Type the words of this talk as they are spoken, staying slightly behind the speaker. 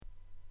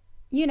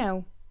You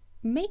know,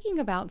 making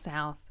About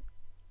South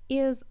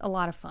is a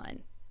lot of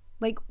fun.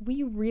 Like,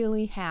 we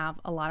really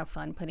have a lot of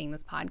fun putting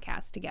this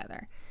podcast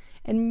together.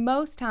 And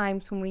most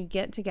times when we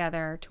get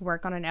together to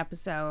work on an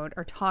episode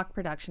or talk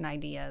production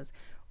ideas,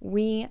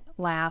 we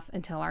laugh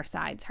until our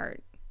sides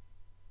hurt.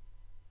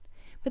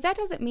 But that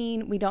doesn't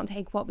mean we don't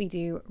take what we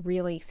do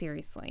really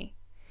seriously.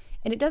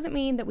 And it doesn't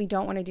mean that we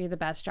don't want to do the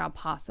best job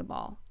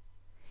possible.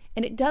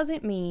 And it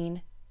doesn't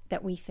mean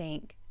that we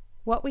think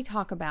what we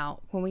talk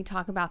about when we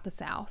talk about the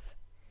South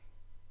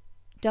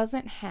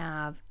doesn't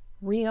have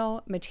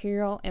real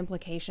material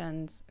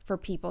implications for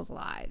people's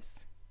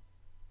lives.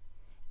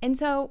 And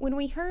so when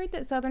we heard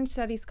that Southern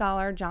Studies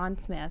scholar John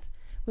Smith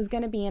was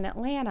going to be in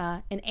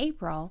Atlanta in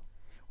April,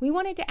 we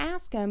wanted to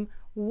ask him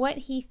what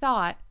he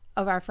thought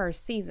of our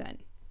first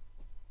season.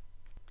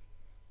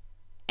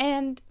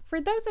 And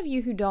for those of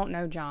you who don't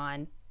know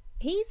John,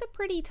 he's a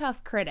pretty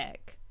tough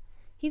critic.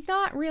 He's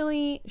not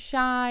really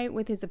shy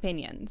with his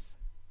opinions.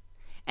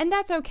 And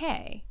that's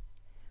okay.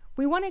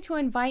 We wanted to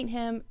invite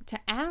him to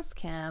ask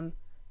him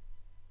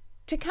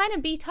to kind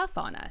of be tough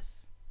on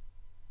us.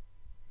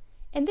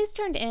 And this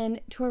turned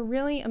into a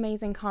really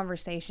amazing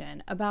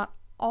conversation about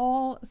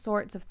all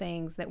sorts of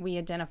things that we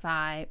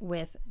identify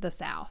with the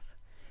South,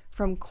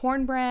 from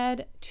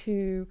cornbread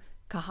to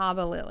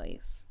Cahaba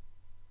lilies.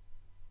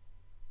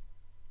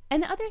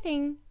 And the other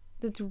thing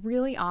that's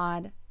really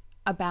odd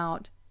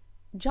about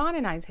John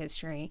and I's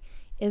history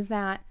is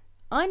that,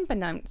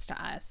 unbeknownst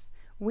to us,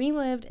 we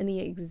lived in the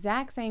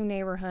exact same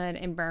neighborhood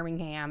in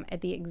Birmingham at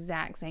the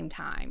exact same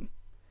time.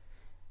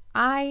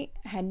 I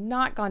had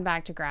not gone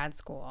back to grad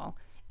school,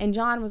 and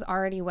John was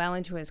already well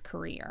into his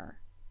career.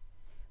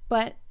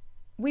 But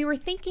we were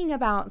thinking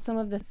about some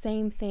of the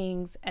same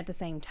things at the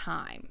same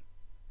time.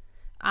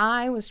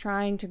 I was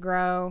trying to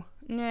grow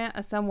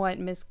a somewhat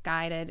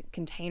misguided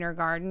container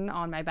garden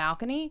on my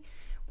balcony,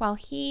 while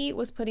he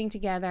was putting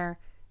together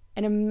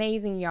an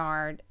amazing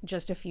yard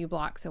just a few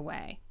blocks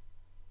away.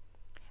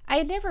 I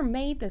had never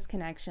made this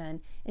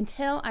connection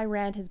until I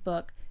read his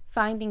book,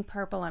 Finding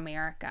Purple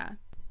America.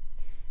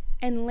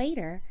 And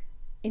later,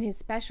 in his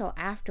special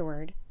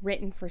afterword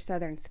written for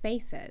Southern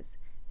Spaces,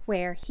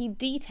 where he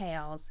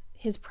details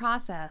his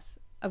process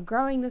of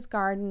growing this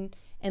garden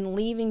and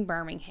leaving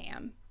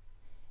Birmingham.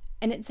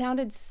 And it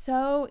sounded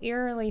so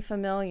eerily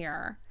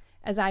familiar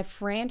as I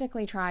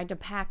frantically tried to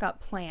pack up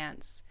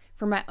plants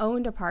for my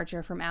own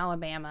departure from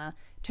Alabama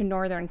to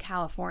Northern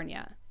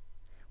California,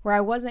 where I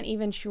wasn't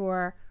even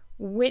sure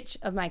which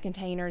of my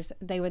containers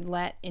they would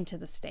let into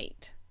the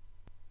state.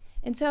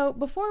 And so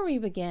before we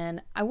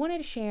begin, I wanted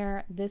to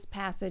share this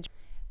passage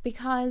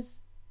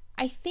because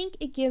I think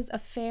it gives a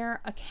fair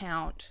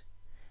account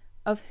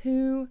of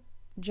who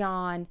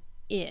John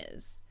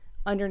is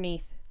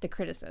underneath the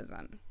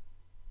criticism.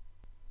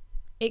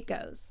 It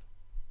goes,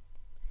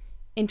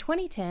 in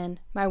 2010,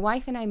 my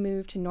wife and I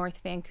moved to North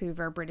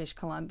Vancouver, British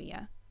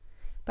Columbia.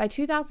 By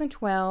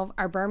 2012,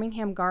 our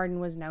Birmingham garden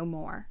was no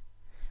more.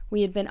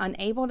 We had been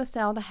unable to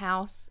sell the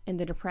house in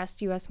the depressed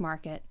U.S.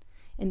 market,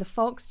 and the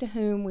folks to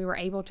whom we were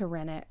able to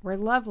rent it were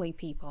lovely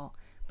people,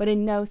 but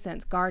in no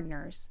sense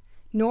gardeners,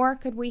 nor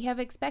could we have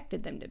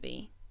expected them to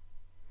be.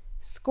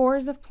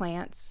 Scores of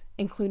plants,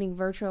 including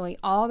virtually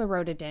all the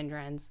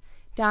rhododendrons,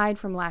 died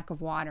from lack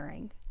of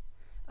watering.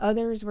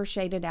 Others were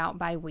shaded out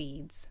by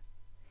weeds.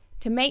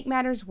 To make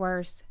matters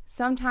worse,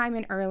 sometime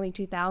in early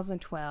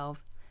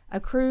 2012, a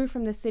crew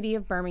from the city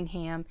of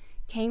Birmingham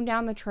came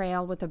down the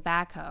trail with a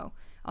backhoe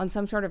on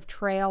some sort of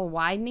trail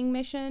widening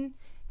mission,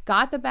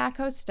 got the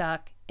backhoe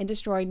stuck, and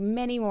destroyed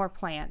many more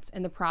plants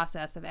in the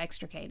process of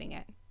extricating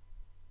it.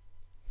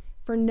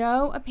 For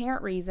no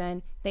apparent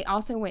reason, they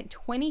also went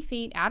 20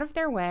 feet out of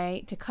their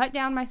way to cut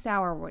down my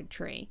sourwood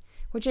tree,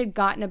 which had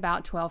gotten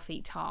about 12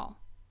 feet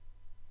tall.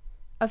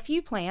 A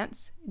few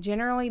plants,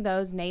 generally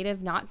those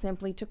native not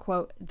simply to,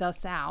 quote, the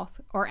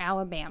South or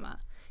Alabama,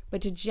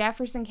 but to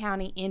Jefferson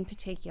County in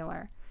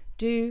particular,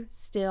 do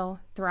still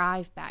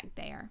thrive back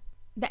there.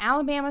 The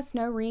Alabama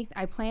snow wreath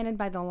I planted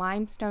by the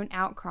limestone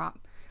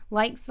outcrop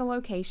likes the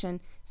location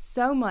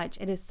so much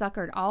it is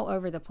suckered all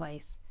over the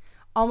place,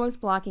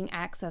 almost blocking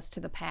access to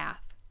the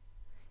path.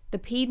 The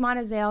Piedmont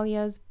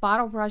azaleas,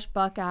 bottlebrush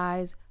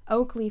buckeyes,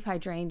 oak leaf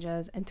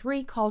hydrangeas, and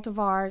 3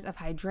 cultivars of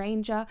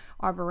hydrangea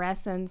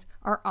arborescens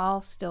are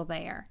all still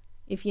there,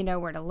 if you know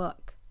where to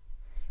look.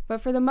 But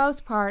for the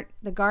most part,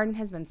 the garden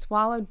has been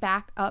swallowed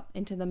back up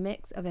into the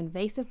mix of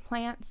invasive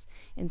plants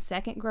and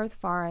second-growth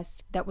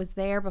forest that was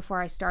there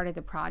before I started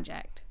the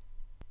project.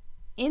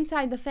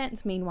 Inside the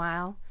fence,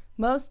 meanwhile,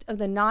 most of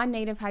the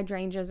non-native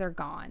hydrangeas are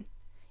gone.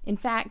 In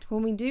fact,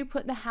 when we do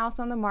put the house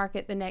on the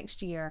market the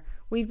next year,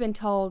 we've been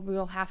told we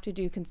will have to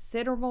do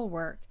considerable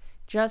work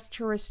just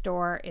to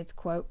restore its,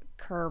 quote,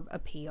 curb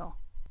appeal.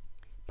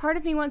 Part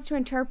of me wants to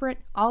interpret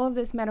all of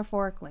this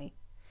metaphorically,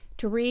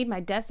 to read my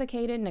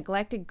desiccated,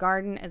 neglected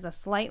garden as a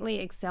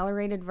slightly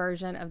accelerated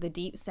version of the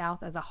Deep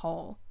South as a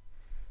whole,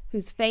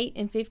 whose fate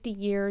in 50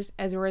 years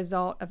as a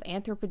result of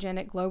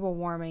anthropogenic global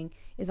warming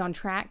is on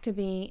track to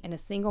be, in a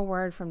single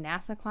word from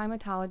NASA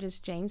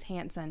climatologist James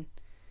Hansen,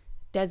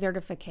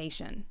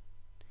 desertification.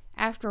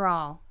 After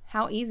all,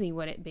 how easy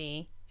would it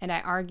be, and I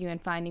argue in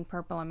Finding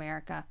Purple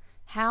America,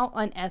 how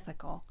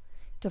unethical,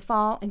 to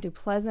fall into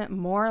pleasant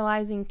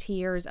moralizing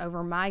tears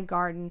over my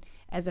garden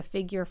as a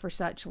figure for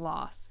such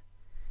loss,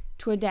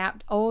 to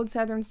adapt old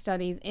Southern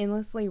studies'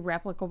 endlessly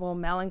replicable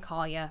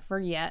melancholia for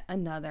yet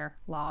another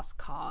lost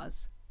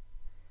cause.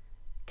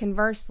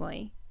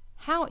 Conversely,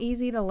 how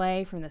easy to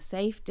lay from the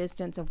safe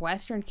distance of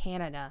Western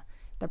Canada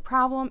the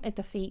problem at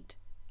the feet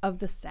of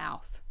the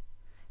South,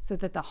 so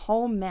that the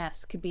whole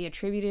mess could be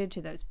attributed to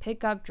those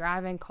pickup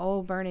driving,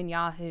 coal burning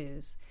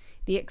yahoos,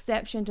 the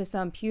exception to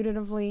some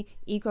putatively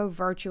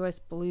eco-virtuous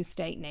blue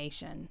state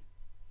nation.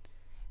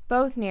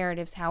 Both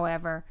narratives,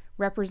 however,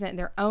 represent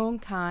their own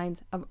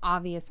kinds of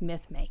obvious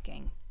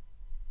myth-making.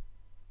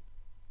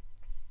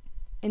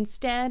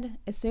 Instead,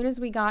 as soon as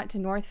we got to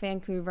North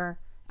Vancouver,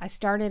 I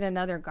started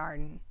another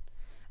garden.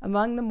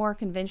 Among the more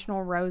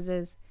conventional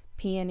roses,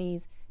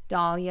 peonies,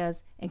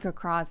 dahlias, and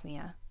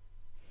cocrosmia.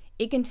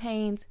 It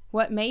contains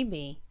what may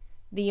be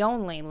the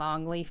only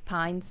longleaf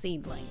pine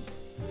seedling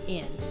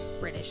in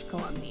British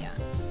Columbia.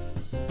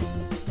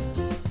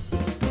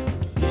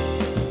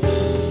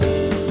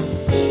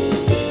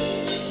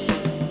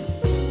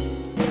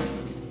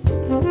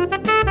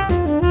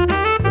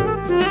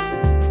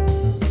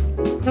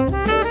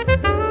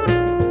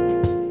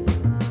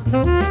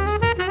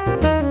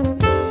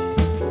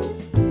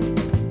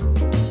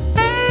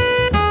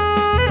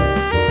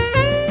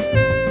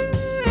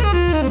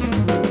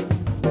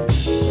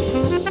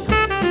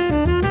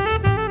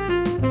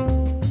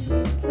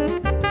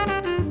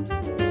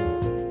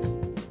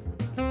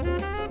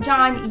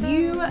 John,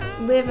 you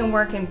live and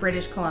work in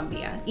British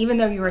Columbia, even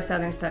though you are a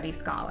Southern Studies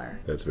scholar.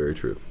 That's very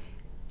true.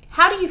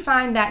 How do you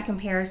find that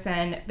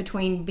comparison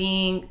between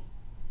being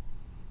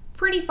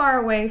pretty far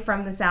away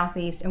from the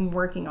Southeast and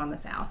working on the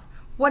South?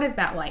 What is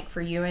that like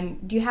for you?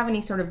 And do you have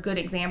any sort of good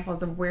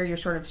examples of where you're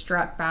sort of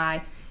struck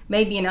by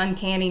maybe an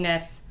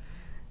uncanniness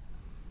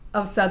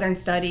of Southern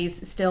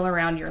Studies still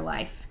around your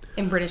life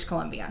in British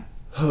Columbia?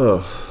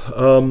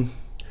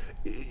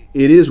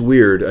 It is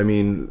weird. I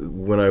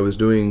mean, when I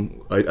was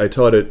I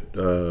taught at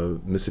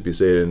Mississippi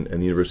State and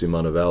the University of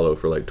Montevallo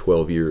for like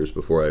 12 years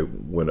before I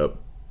went up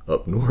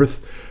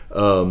north.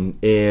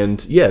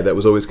 And yeah, that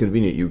was always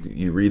convenient.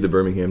 You read the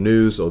Birmingham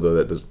News,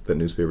 although that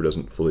newspaper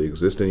doesn't fully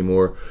exist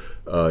anymore.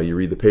 You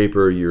read the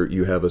paper.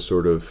 You have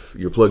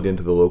you're plugged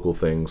into the local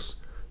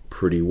things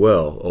pretty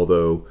well.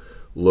 Although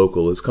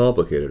local is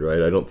complicated,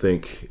 right? I don't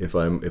think if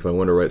I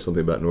want to write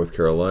something about North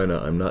Carolina,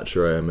 I'm not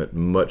sure I am at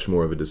much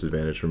more of a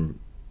disadvantage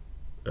from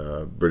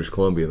British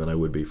Columbia than I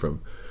would be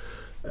from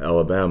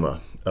Alabama.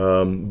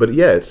 But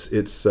yeah, it's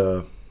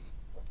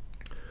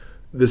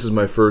this is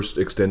my first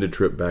extended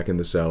trip back in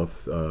the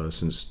South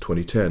since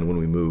 2010 when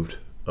we moved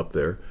up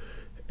there,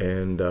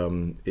 and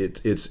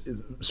it's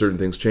certain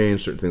things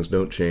change, certain things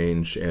don't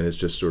change, and it's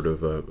just sort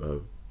of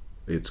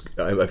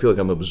I feel like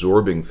I'm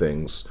absorbing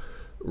things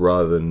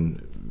rather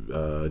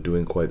than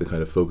doing quite the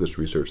kind of focused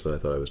research that I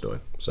thought I was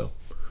doing. So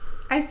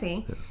I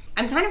see. Yeah.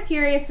 I'm kind of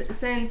curious,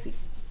 since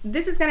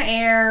this is going to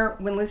air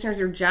when listeners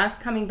are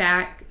just coming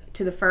back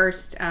to the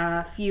first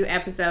few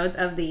episodes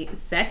of the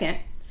second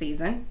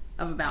season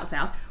of About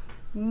South.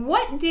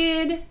 What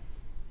did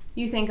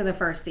you think of the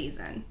first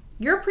season?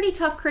 You're a pretty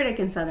tough critic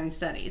in Southern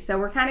Studies, so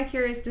we're kind of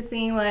curious to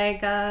see,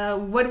 like,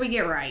 what did we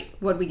get right?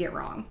 What did we get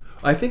wrong?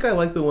 I think I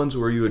like the ones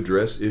where you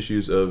address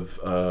issues of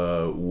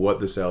what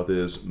the South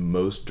is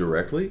most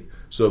directly.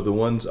 So of the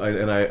ones, I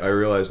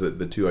realize that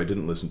the two I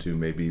didn't listen to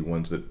may be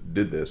ones that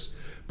did this.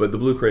 But the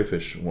blue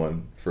crayfish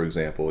one, for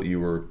example,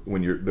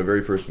 the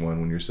very first one,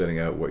 when you're setting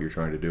out what you're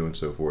trying to do and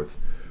so forth,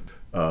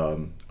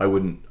 I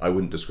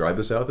wouldn't describe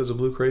the South as a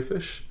blue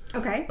crayfish.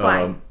 Okay,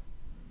 why?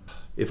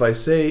 If I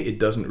say it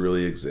doesn't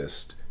really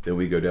exist, then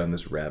we go down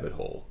this rabbit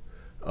hole,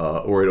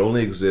 or it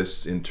only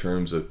exists in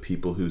terms of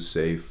people who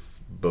say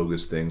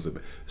bogus things.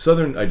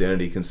 Southern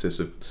identity consists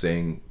of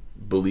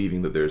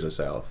believing that there's a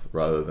South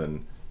rather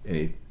than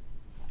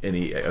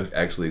any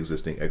actually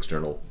existing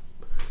external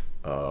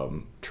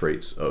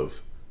traits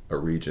of a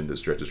region that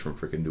stretches from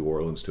frickin' New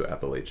Orleans to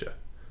Appalachia.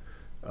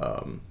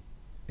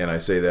 And I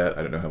say that,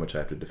 I don't know how much I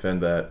have to defend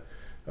that.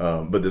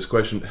 But this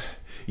question,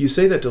 you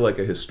say that to like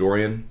a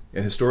historian,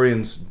 and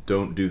historians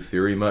don't do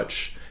theory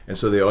much, and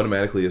so they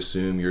automatically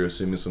assume you're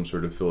assuming some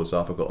sort of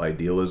philosophical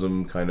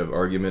idealism kind of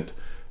argument,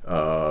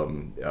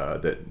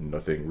 that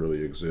nothing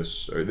really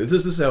exists. Or this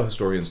is how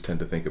historians tend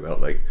to think about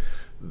like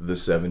the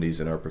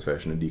 70s in our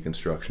profession and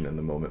deconstruction and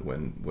the moment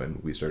when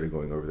we started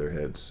going over their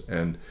heads.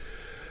 And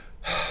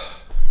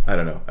I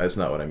don't know. That's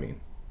not what I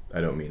mean. I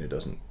don't mean it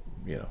doesn't,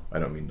 I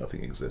don't mean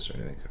nothing exists or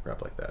anything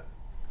crap like that.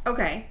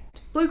 Okay.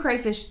 Blue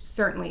crayfish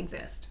certainly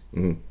exist,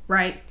 mm-hmm.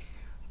 right?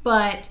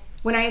 But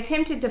when I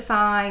attempted to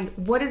find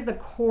what is the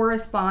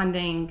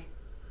corresponding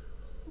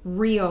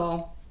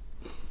real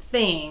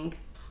thing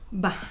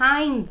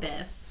behind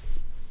this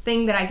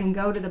thing that I can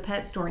go to the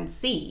pet store and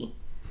see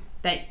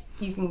that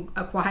you can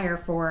acquire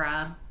for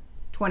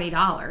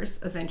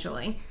 $20,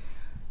 essentially.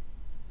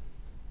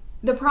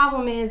 The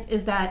problem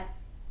is that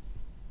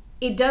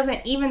it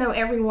doesn't, even though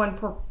everyone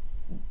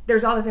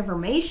there's all this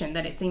information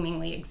that it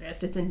seemingly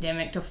exists. It's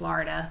endemic to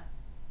Florida.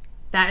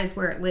 That is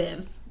where it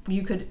lives.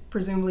 You could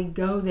presumably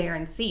go there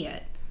and see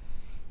it.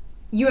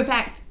 In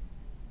fact,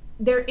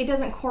 it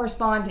doesn't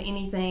correspond to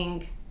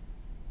anything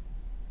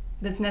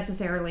that's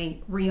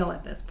necessarily real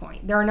at this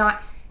point. There are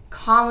not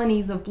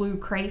colonies of blue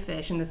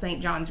crayfish in the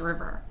St. Johns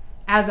River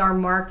as are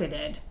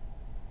marketed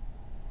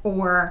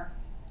or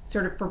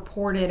sort of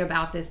purported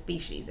about this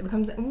species. It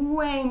becomes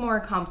way more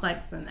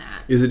complex than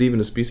that. Is it even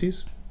a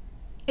species?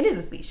 It is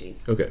a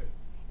species. Okay.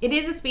 It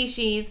is a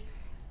species,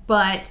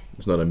 but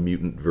it's not a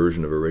mutant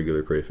version of a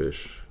regular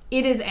crayfish.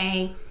 It is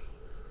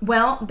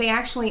well, they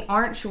actually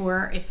aren't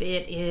sure if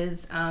it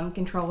is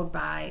controlled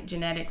by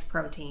genetics,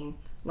 protein,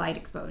 light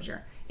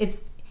exposure.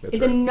 It's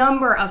right. A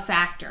number of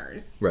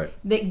factors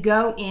that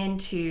go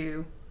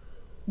into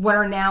what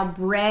are now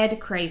bred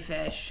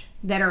crayfish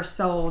that are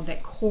sold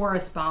that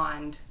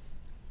correspond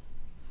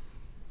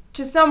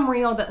to some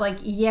real that, like,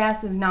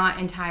 yes, is not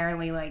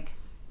entirely, like,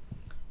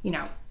 you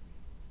know,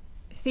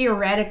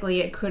 theoretically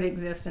it could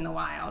exist in the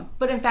wild,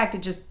 but in fact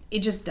it just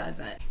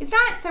doesn't. It's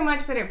not so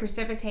much that it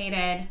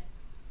precipitated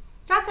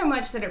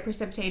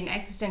an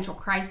existential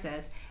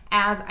crisis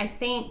as I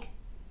think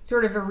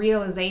sort of a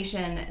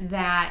realization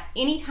that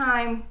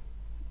anytime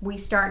we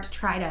start to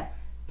try to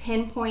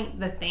pinpoint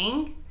the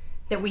thing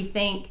that we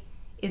think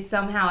is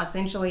somehow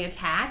essentially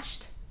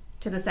attached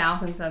to the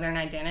South and Southern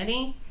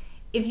identity,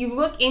 if you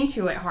look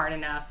into it hard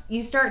enough,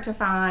 you start to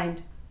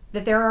find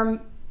that there are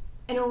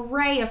an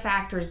array of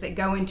factors that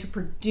go into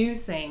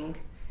producing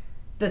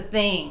the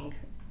thing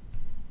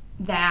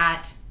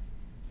that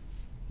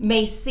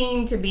may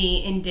seem to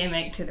be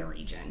endemic to the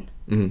region.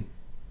 Mm-hmm.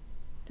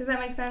 Does that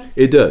make sense?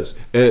 It does.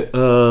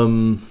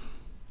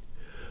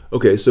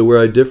 Okay, so where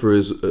I differ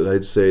is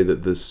I'd say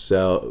that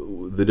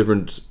the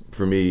difference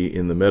for me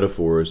in the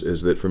metaphors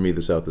is that for me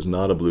the South is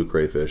not a blue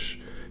crayfish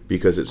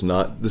because it's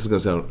not, this is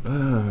going to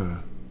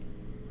sound,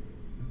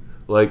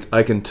 like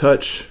I can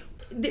touch.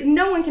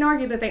 No one can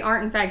argue that they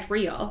aren't in fact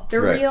real.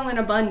 They're right. real and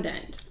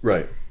abundant.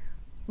 Right.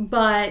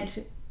 But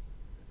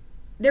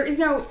there is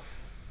no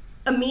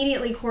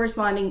immediately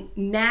corresponding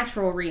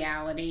natural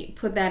reality,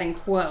 put that in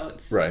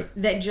quotes, right.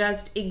 that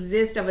just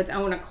exists of its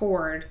own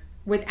accord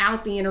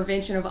without the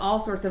intervention of all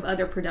sorts of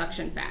other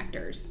production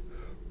factors.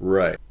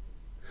 Right.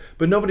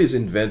 But nobody's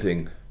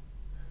inventing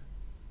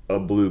a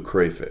blue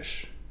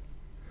crayfish.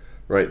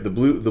 Right? The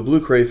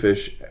blue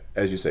crayfish,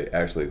 as you say,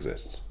 actually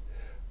exists.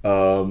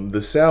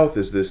 The South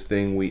is this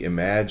thing we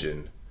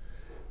imagine.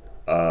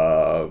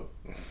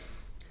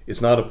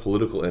 It's not a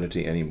political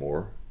entity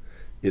anymore.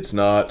 It's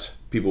not,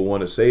 people want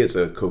to say it's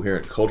a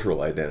coherent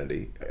cultural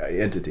entity,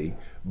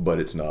 but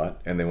it's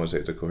not. And they want to say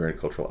it's a coherent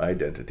cultural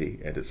identity,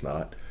 and it's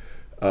not.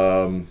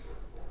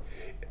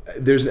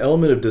 There's an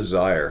element of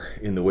desire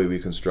in the way we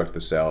construct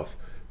the South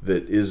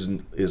that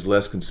is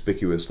less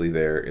conspicuously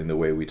there in the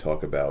way we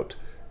talk about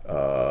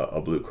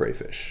a blue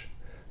crayfish.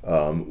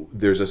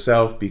 There's a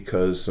South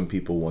because some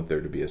people want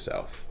there to be a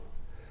South.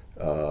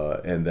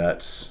 And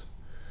that's,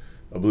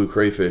 a blue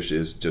crayfish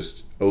is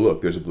just, oh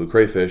look, there's a blue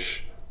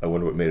crayfish, I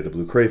wonder what made it a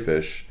blue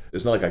crayfish.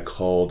 It's not like I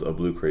called a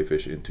blue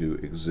crayfish into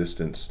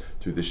existence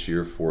through the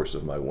sheer force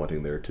of my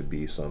wanting there to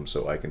be some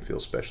so I can feel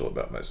special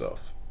about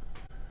myself.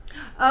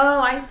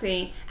 Oh, I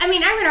see. I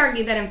mean, I would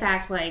argue that in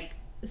fact, like,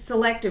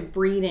 selective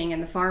breeding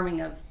and the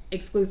farming of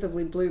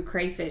exclusively blue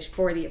crayfish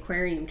for the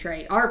aquarium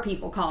trade are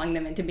people calling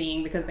them into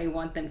being because they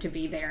want them to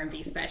be there and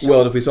be special.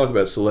 Well, if we talk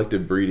about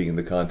selective breeding in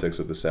the context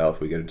of the South,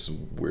 we get into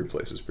some weird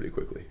places pretty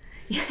quickly.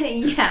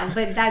 Yeah,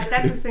 but that's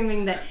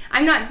assuming that,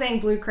 I'm not saying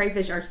blue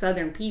crayfish are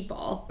Southern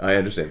people. I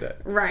understand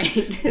that.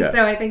 Right. Yeah.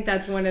 So I think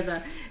that's one of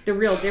the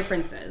real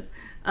differences.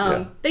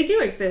 Yeah. They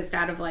do exist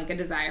out of like a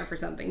desire for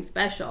something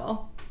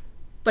special,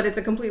 but it's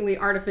a completely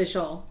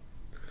artificial.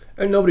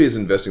 And nobody is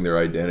investing their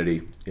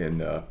identity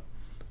in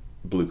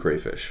blue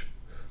crayfish.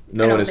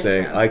 No one is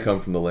saying, so. I come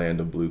from the land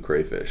of blue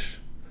crayfish.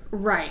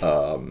 Right.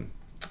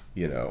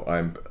 You know,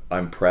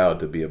 I'm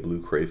proud to be a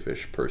blue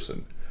crayfish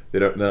person.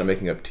 They're not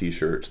making up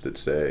T-shirts that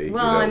say,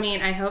 well, you know, I mean,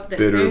 I hope that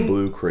bitter soon...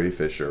 blue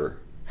crayfisher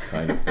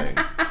kind of thing.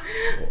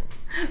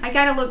 I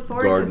gotta look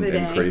forward to the day.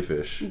 Garden and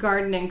crayfish.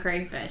 Garden and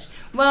crayfish.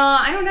 Well,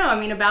 I don't know. I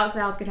mean, About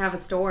South could have a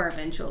store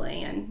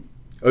eventually, and.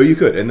 Oh, you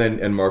could,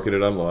 and market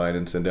it online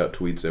and send out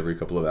tweets every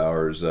couple of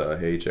hours.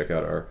 Hey, check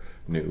out our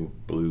new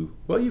blue.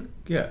 Well,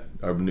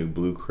 our new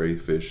blue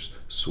crayfish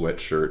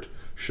sweatshirt.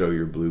 Show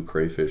your blue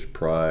crayfish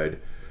pride.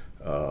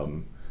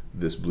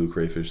 This blue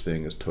crayfish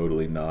thing is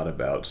totally not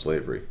about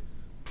slavery.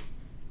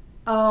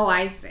 Oh,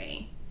 I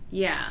see.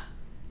 Yeah.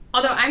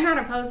 Although I'm not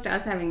opposed to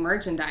us having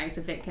merchandise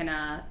if it can.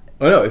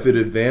 Oh no! If it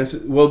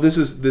advances, well, this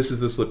is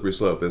the slippery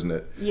slope, isn't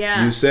it?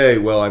 Yeah. You say,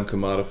 well, I'm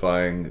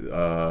commodifying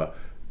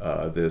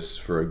this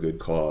for a good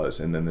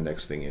cause, and then the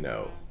next thing you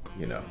know,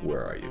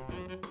 where are you?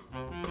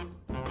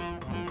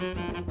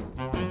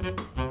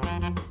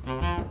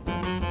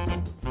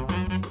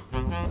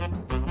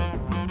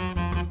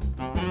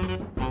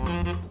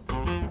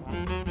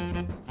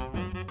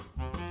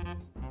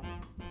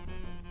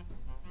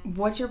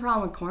 What's your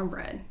problem with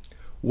cornbread?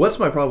 What's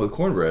my problem with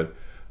cornbread?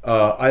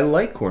 I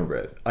like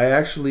cornbread.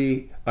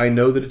 I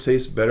know that it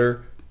tastes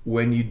better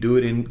when you do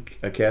it in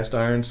a cast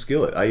iron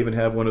skillet. I even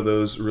have one of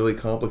those really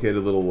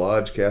complicated little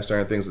Lodge cast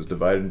iron things that's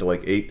divided into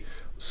like 8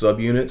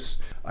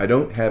 subunits. I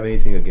don't have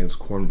anything against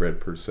cornbread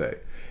per se.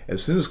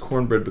 As soon as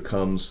cornbread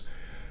becomes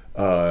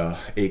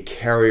a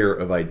carrier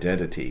of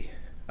identity,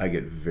 I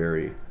get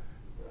very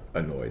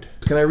annoyed.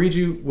 Can I read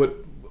you what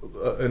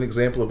an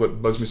example of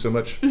what bugs me so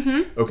much?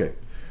 Mm-hmm. Okay.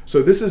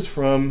 So this is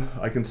from,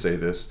 I can say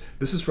this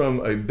is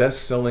from a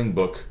best-selling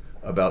book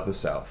about the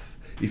South.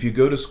 If you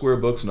go to Square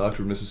Books in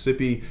Oxford,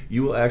 Mississippi,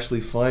 you will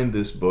actually find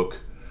this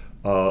book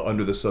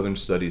under the Southern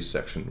Studies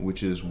section,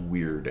 which is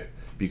weird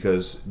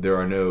because there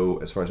are no,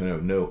 as far as I know,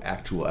 no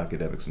actual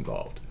academics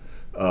involved.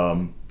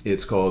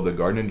 It's called The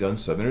Garden and Gun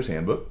Southerner's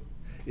Handbook.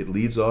 It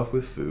leads off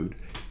with food.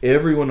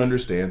 Everyone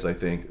understands, I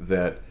think,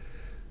 that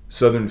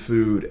Southern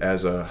food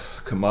as a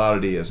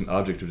commodity, as an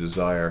object of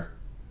desire.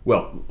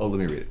 Well, let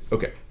me read it.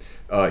 Okay.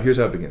 Here's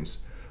how it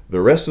begins.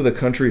 The rest of the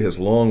country has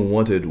long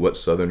wanted what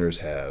Southerners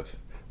have.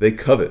 They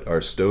covet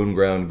our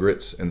stone-ground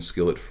grits and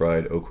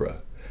skillet-fried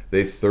okra.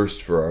 They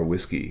thirst for our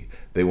whiskey.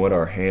 They want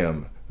our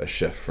ham, a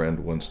chef friend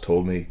once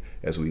told me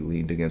as we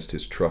leaned against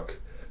his truck,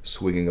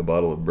 swigging a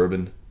bottle of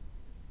bourbon.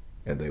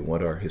 And they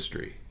want our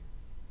history.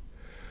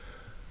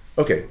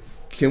 Okay,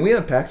 can we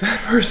unpack that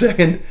for a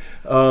second?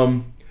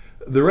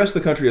 The rest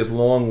of the country has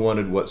long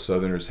wanted what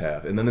Southerners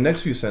have. And then the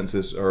next few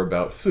sentences are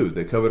about food.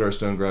 They covet our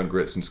stone-ground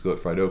grits and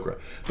skillet-fried okra.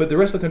 But the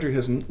rest of the country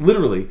has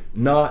literally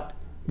not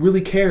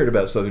really cared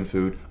about Southern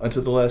food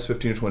until the last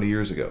 15 or 20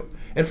 years ago.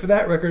 And for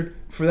that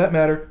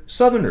matter,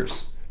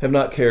 Southerners have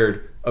not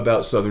cared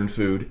about Southern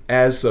food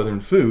as Southern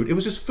food. It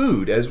was just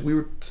food, as we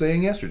were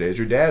saying yesterday, as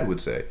your dad would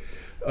say.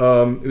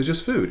 It was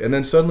just food. And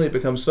then suddenly it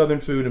becomes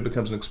Southern food and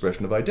becomes an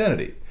expression of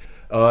identity.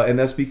 And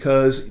that's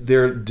because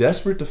they're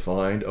desperate to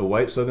find a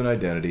white Southern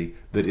identity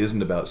that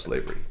isn't about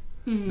slavery,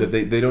 that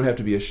they don't have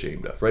to be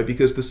ashamed of, right?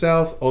 Because the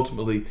South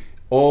ultimately,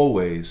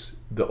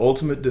 always, the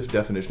ultimate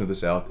definition of the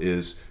South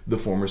is the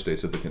former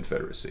states of the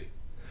Confederacy.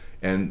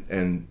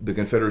 And the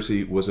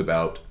Confederacy was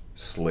about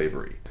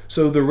slavery.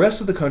 So the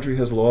rest of the country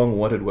has long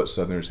wanted what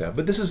Southerners have.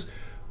 But this is,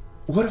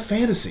 what a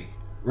fantasy,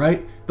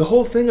 right? The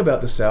whole thing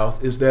about the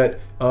South is that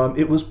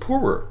it was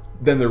poorer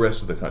than the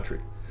rest of the country.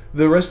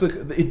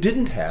 It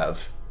didn't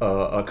have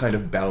a kind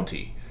of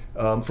bounty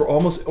for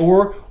almost,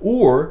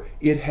 or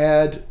it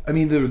had, I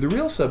mean, the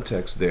real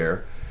subtext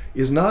there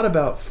is not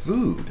about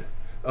food.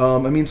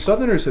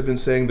 Southerners have been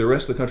saying the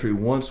rest of the country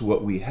wants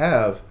what we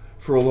have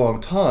for a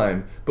long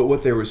time, but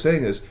what they were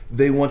saying is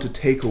they want to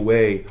take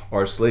away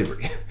our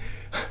slavery.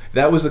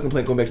 That was the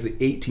complaint going back to the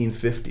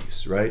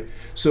 1850s, right?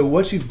 So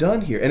what you've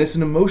done here, and it's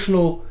an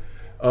emotional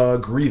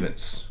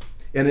grievance,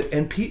 and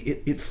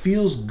it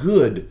feels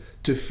good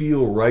to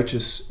feel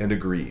righteous and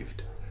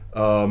aggrieved.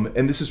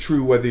 And this is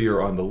true whether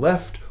you're on the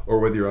left or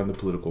whether you're on the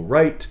political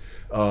right.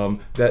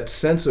 That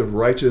sense of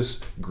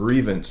righteous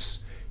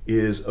grievance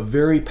is a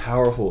very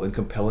powerful and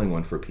compelling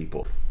one for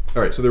people.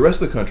 All right, so the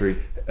rest of the country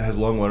has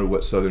long wanted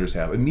what Southerners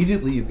have.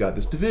 Immediately you've got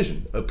this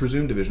division, a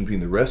presumed division between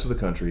the rest of the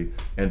country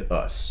and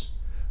us.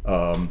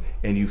 And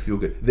you feel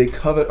good. They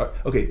covet,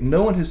 okay,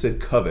 no one has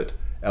said covet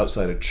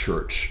outside a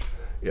church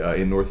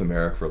in North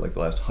America for like the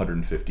last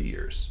 150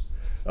 years.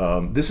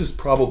 This is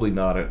probably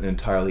not an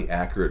entirely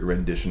accurate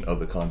rendition of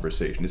the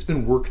conversation. It's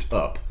been worked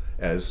up,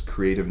 as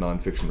creative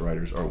nonfiction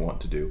writers are wont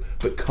to do.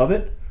 But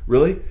covet?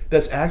 Really?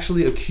 That's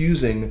actually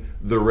accusing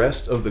the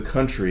rest of the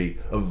country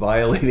of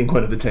violating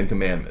one of the Ten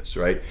Commandments,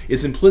 right?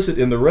 It's implicit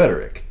in the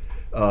rhetoric,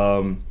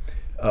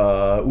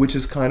 which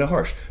is kind of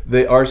harsh.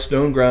 They are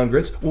stone ground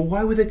grits. Well,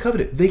 why would they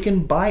covet it? They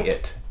can buy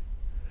it.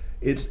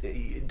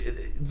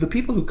 The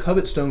people who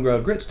covet stone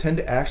ground grits tend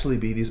to actually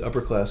be these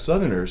upper class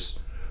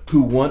Southerners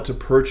who want to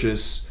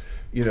purchase,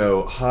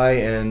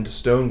 high-end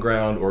stone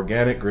ground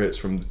organic grits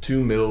from the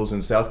 2 mills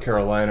in South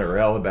Carolina or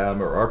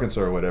Alabama or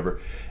Arkansas or whatever.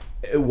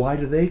 Why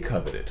do they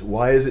covet it?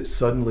 Why is it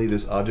suddenly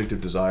this object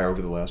of desire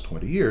over the last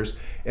 20 years?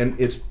 And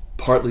it's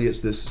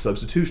this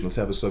substitution. Let's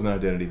have a Southern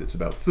identity that's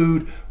about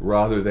food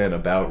rather than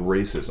about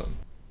racism.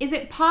 Is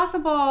it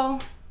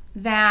possible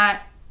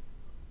that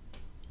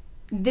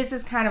this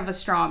is kind of a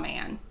straw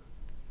man?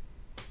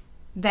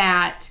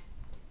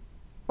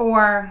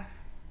 Or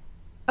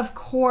of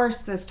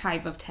course this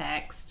type of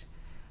text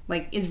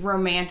is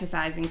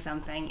romanticizing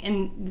something,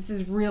 and this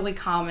is really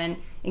common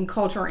in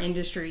cultural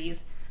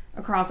industries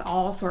across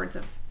all sorts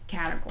of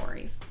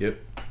categories. Yep.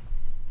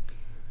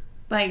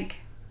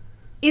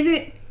 Is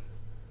it,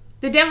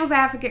 the devil's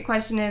advocate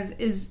question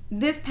is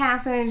this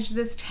passage,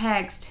 this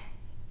text,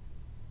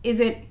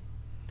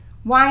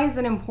 why is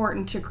it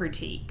important to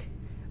critique?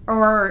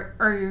 Or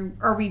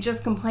are we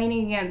just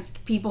complaining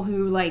against people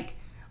who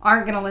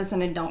aren't going to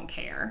listen and don't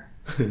care?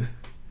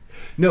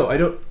 No, I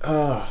don't.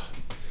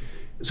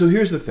 So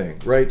here's the thing,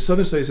 right?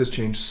 Southern Studies has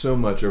changed so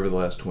much over the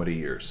last 20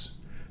 years.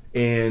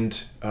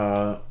 And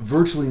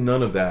virtually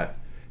none of that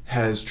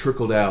has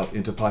trickled out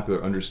into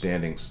popular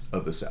understandings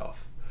of the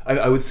South.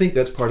 I would think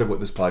that's part of what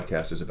this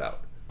podcast is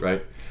about,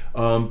 right?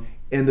 And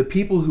the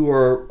people who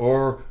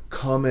are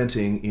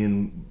commenting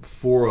in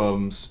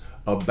forums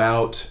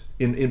about,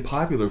 in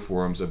popular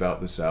forums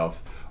about the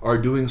South, are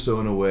doing so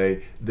in a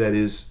way that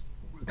is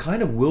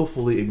kind of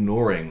willfully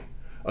ignoring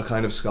a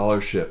kind of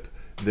scholarship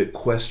that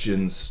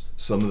questions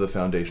some of the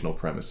foundational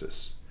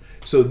premises.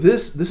 So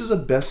this is a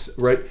best,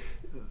 right?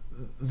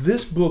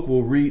 This book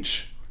will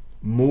reach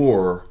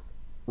more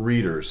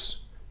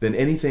readers than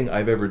anything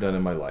I've ever done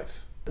in my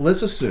life.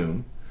 Let's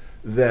assume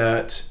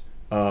that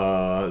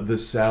the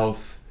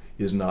South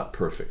is not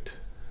perfect.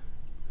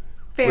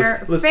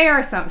 Fair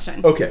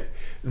assumption. Okay.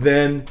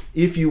 Then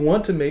if you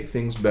want to make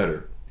things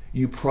better,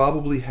 you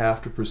probably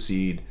have to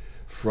proceed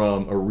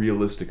from a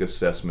realistic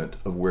assessment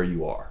of where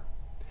you are.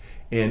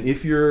 And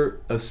if you're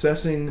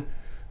assessing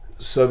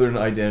Southern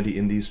identity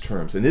in these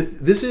terms, and if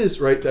this is,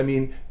 right, I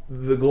mean,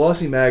 the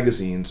glossy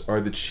magazines are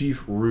the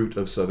chief root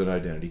of Southern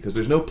identity because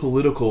there's no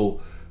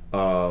political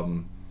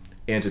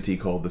entity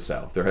called the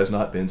South. There has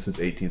not been since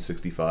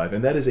 1865,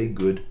 and that is a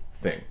good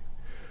thing.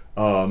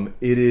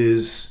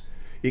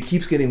 It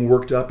keeps getting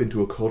worked up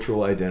into a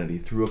cultural identity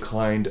through a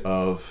kind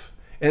of,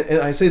 and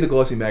I say the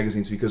glossy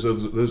magazines because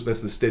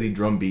that's the steady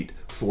drumbeat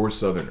for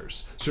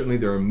Southerners. Certainly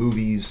there are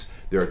movies,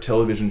 there are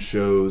television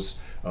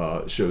shows,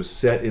 shows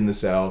set in the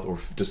South or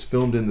just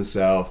filmed in the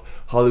South.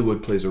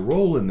 Hollywood plays a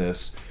role in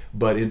this,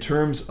 but in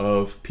terms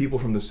of people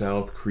from the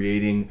South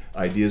creating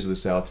ideas of the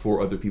South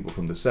for other people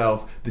from the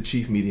South, the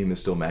chief medium is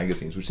still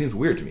magazines, which seems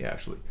weird to me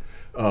actually.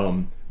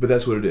 But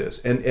that's what it is.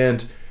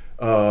 And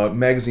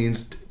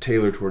magazines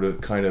tailored toward a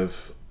kind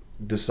of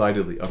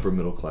decidedly upper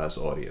middle class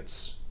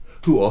audience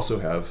who also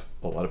have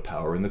a lot of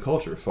power in the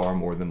culture, far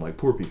more than like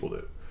poor people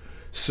do.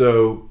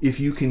 So if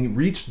you can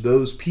reach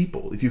those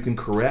people, if you can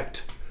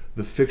correct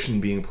the fiction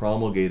being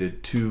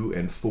promulgated to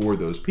and for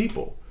those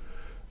people,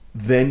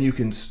 then you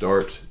can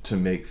start to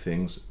make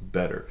things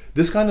better.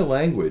 This kind of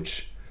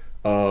language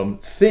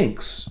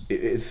thinks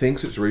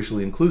it's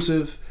racially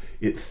inclusive,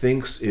 it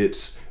thinks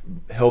it's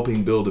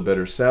helping build a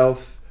better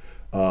South,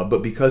 but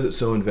because it's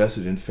so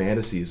invested in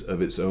fantasies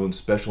of its own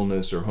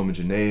specialness or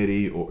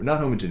homogeneity, or not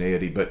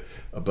homogeneity, but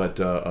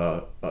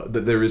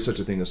that there is such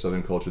a thing as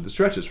Southern culture that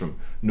stretches from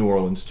New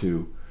Orleans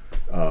to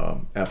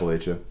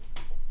Appalachia,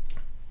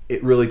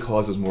 it really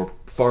causes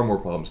far more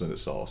problems than it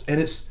solves.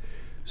 And it's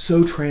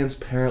so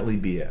transparently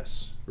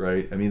BS,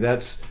 right? I mean,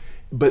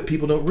 but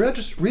people don't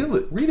just read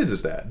it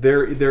as that.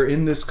 They're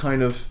in this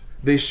kind of,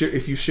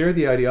 if you share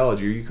the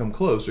ideology or you come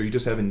close or you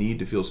just have a need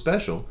to feel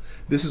special,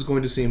 this is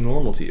going to seem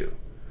normal to you.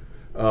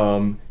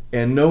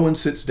 And no one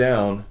sits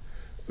down,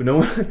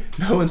 no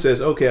one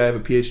says, okay, I have a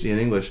PhD in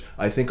English,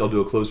 I think I'll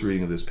do a close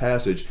reading of this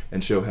passage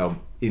and show how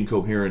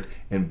incoherent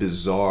and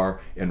bizarre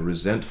and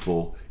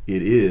resentful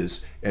it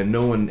is. And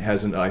no one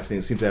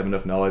seems to have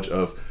enough knowledge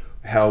of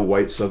how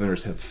white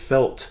Southerners have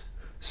felt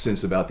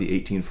since about the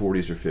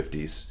 1840s or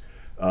 50s,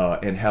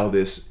 and how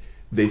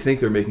they think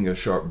they're making a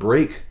sharp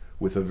break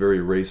with a very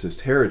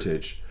racist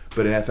heritage,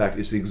 but in fact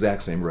it's the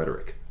exact same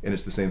rhetoric, and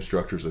it's the same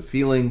structures of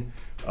feeling,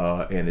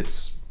 and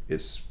it's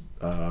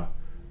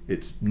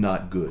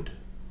not good.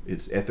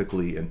 It's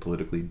ethically and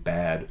politically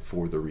bad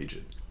for the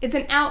region. It's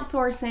an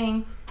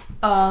outsourcing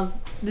of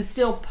the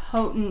still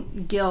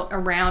potent guilt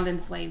around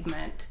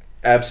enslavement.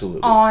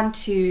 Absolutely.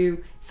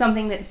 Onto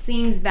something that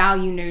seems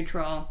value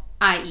neutral,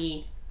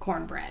 i.e.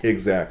 cornbread.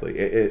 Exactly.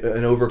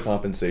 An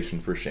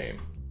overcompensation for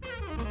shame.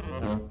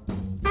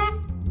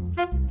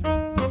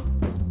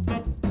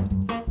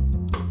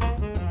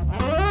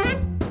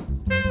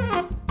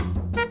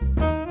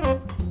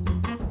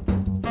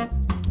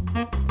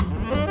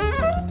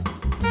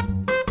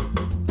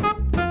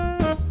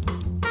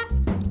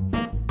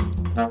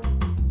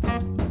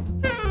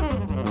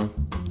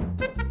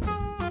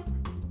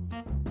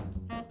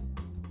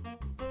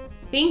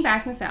 Being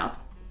back in the South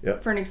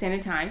for an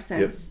extended time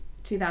since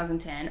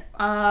 2010,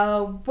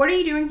 what are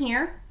you doing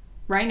here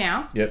right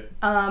now?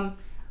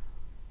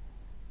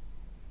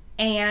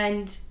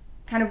 And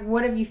kind of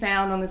what have you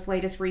found on this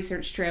latest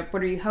research trip?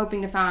 What are you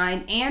hoping to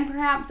find? And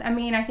perhaps,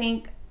 I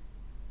think,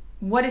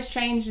 what has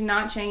changed and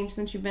not changed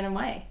since you've been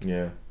away?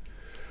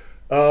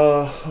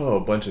 A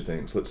bunch of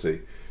things. Let's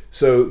see.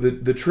 So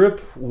the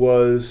trip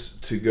was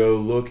to go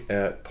look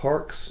at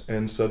parks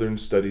and Southern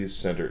Studies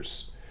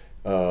centers.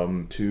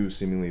 Two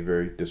seemingly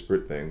very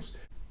disparate things.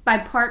 By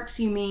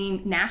parks, you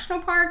mean national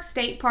parks,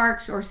 state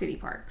parks, or city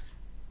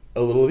parks?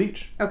 A little of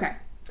each. Okay.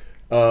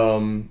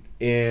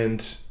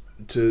 And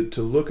to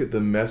look at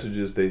the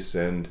messages they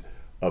send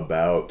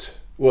about,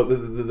 well,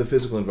 the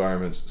physical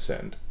environments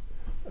send.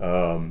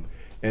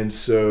 And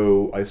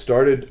so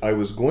I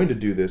was going to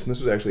do this, and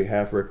this was actually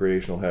half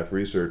recreational, half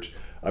research.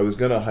 I was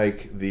going to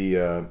hike the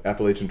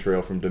Appalachian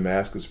Trail from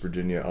Damascus,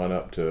 Virginia, on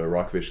up to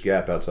Rockfish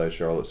Gap outside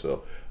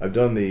Charlottesville. I've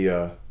done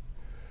the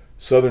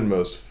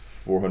southernmost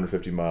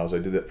 450 miles. I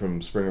did that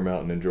from Springer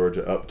Mountain in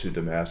Georgia up to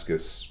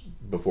Damascus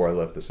before I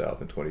left the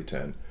South in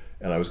 2010.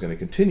 And I was going to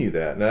continue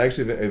that. And I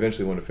actually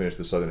eventually want to finish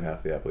the southern half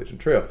of the Appalachian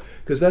Trail.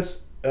 Because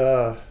that's,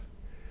 and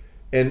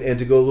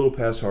to go a little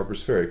past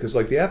Harper's Ferry. Because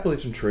like the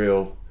Appalachian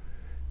Trail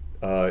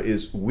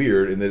is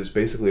weird in that it's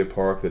basically a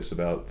park that's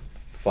about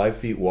 5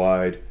 feet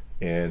wide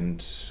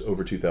and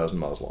over 2,000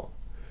 miles long.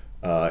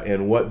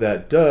 And what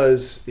that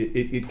does,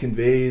 it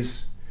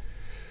conveys,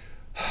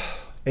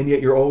 and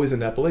yet you're always in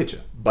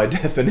Appalachia by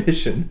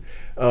definition,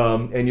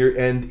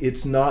 and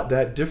it's not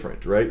that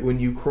different, right? When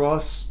you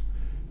cross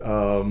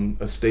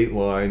a state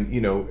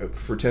line,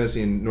 for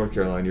Tennessee and North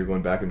Carolina, you're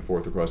going back and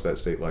forth across that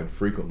state line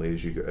frequently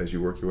as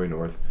you work your way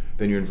north.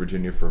 Then you're in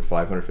Virginia for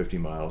 550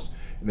 miles,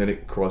 and then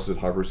it crosses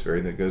at Harper's Ferry,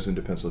 and then it goes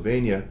into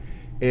Pennsylvania,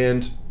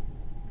 and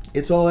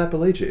it's all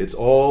Appalachia. It's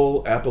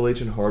all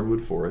Appalachian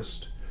hardwood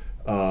forest.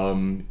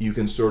 You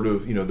can sort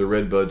of, the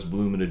red buds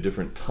bloom at a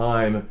different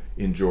time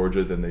in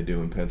Georgia than they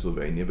do in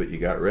Pennsylvania, but you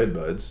got red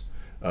buds.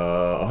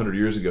 100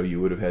 years ago, you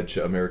would have had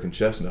American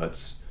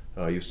chestnuts.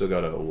 You've still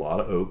got a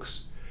lot of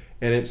oaks.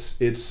 And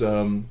it's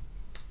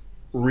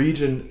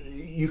region,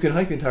 you can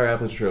hike the entire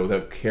Appalachian Trail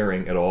without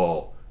caring at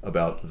all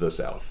about the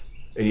South.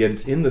 And yet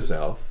it's in the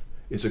South.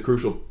 It's a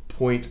crucial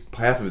point.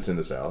 Half of it's in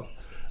the South.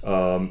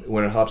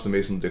 When it hops the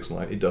Mason-Dixon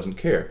line, it doesn't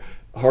care.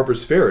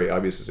 Harper's Ferry,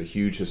 obviously, is a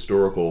huge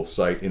historical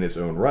site in its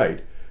own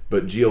right.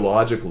 But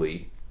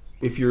geologically,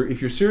 if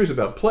you're serious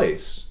about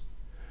place,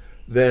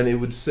 then it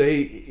would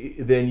say,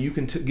 then you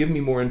can give me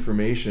more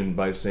information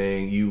by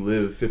saying you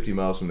live 50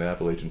 miles from the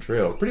Appalachian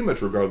Trail, pretty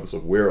much regardless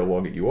of where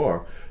along it you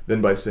are,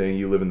 than by saying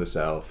you live in the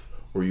South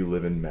or you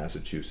live in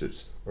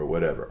Massachusetts or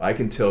whatever. I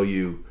can tell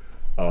you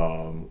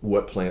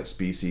what plant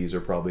species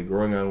are probably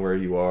growing on where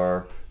you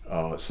are,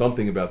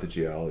 something about the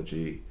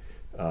geology.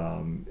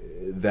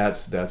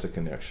 That's a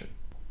connection.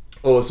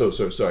 Oh, so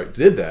sorry.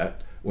 Did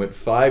that, went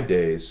 5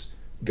 days,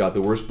 got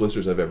the worst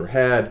blisters I've ever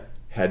had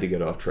to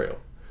get off trail.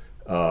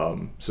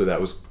 So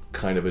that was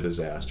kind of a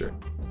disaster.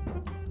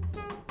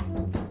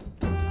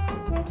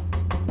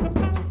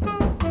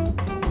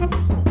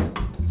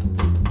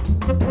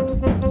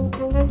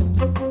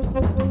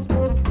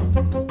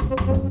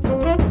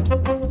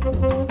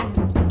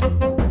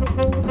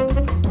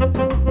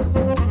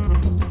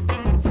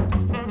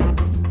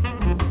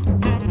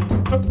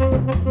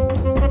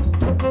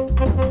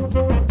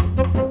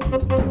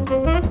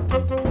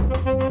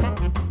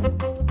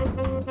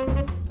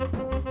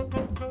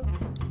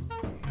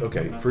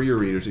 Okay, for your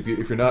readers, if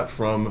you're not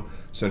from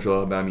Central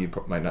Alabama, you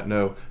might not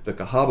know, the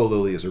Cahaba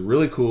lily is a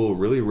really cool,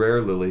 really rare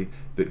lily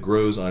that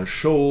grows on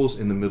shoals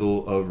in the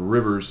middle of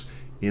rivers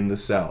in the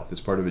South.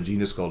 It's part of a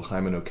genus called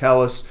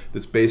Hymenocallis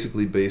that's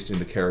basically based in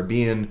the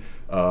Caribbean.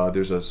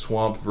 There's a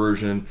swamp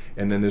version,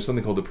 and then there's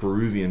something called the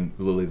Peruvian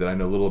lily that I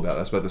know little about.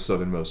 That's about the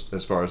southernmost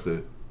as far as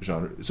the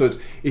genre. So it's,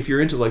 if you're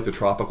into like the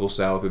tropical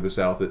South or the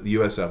South, the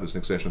U.S. South is an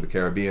extension of the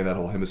Caribbean, that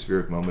whole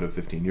hemispheric moment of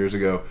 15 years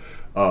ago,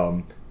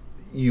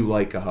 you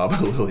like Cahaba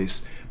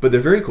lilies. But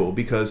they're very cool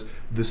because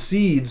the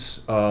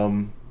seeds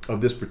of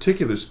this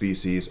particular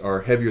species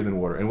are heavier than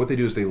water. And what they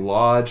do is they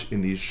lodge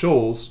in these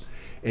shoals,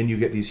 and you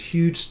get these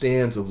huge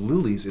stands of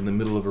lilies in the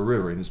middle of a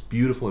river. And it's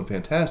beautiful and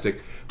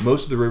fantastic.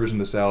 Most of the rivers in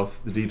the South,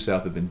 the Deep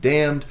South, have been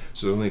dammed,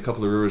 so there are only a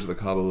couple of rivers the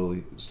Cahaba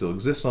lily still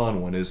exists on.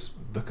 One is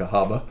the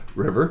Cahaba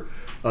River.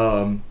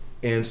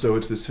 And so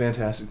it's this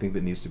fantastic thing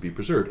that needs to be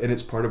preserved. And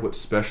it's part of what's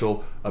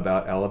special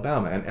about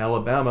Alabama. And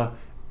Alabama,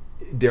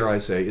 dare I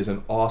say, is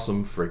an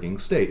awesome freaking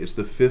state. It's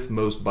the 5th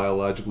most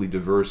biologically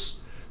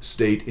diverse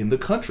state in the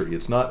country.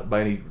 It's not by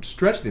any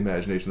stretch of the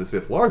imagination the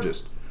 5th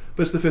largest,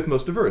 but it's the 5th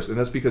most diverse. And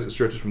that's because it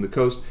stretches from the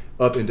coast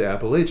up into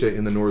Appalachia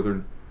in the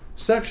northern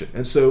section.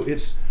 And so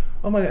it's,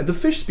 oh my God, the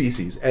fish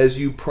species, as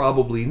you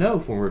probably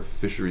know, former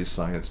fisheries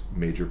science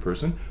major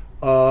person,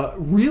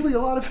 really a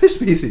lot of fish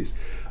species.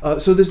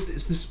 So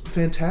it's this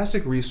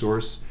fantastic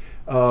resource.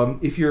 I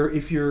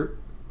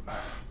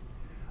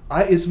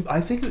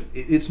think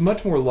it's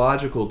much more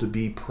logical to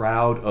be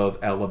proud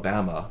of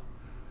Alabama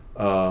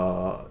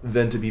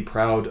than to be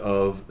proud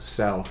of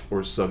South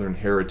or Southern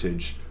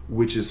heritage,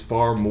 which is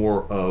far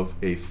more of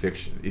a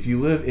fiction. If you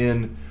live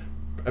in,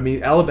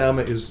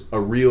 Alabama is a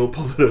real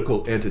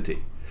political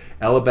entity.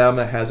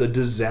 Alabama has a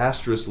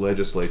disastrous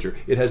legislature.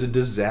 It has a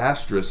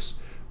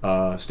disastrous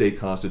state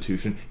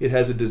constitution. It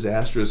has a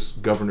disastrous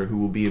governor who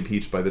will be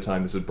impeached by the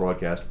time this is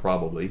broadcast,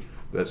 probably.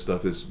 That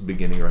stuff is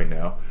beginning right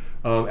now.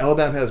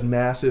 Alabama has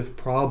massive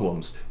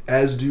problems,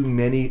 as do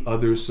many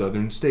other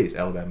southern states.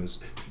 Alabama's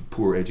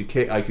poor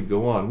education. I could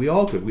go on. We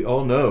all could. We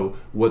all know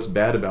what's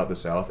bad about the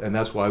South, and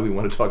that's why we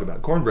want to talk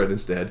about cornbread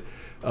instead.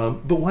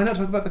 But why not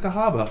talk about the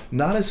Cahaba,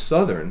 not as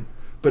southern,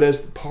 but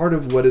as part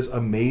of what is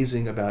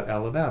amazing about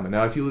Alabama?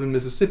 Now, if you live in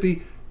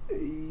Mississippi,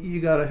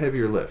 you got a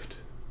heavier lift.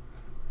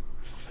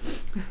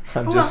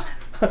 I'm just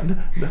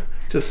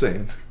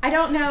saying. I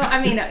don't know.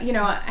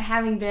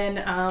 Having been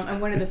I'm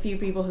one of the few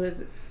people who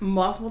has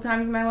multiple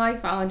times in my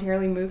life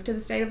voluntarily moved to the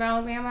state of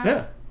Alabama.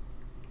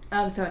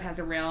 Yeah. So I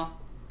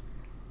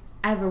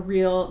have a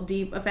real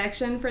deep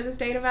affection for the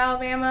state of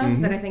Alabama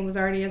that I think was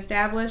already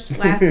established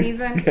last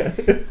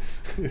season.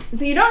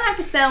 So you don't have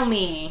to sell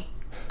me.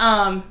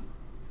 And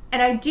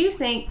I do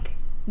think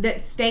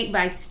that state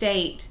by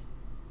state,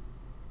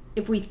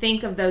 if we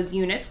think of those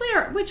units,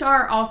 which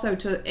are also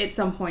at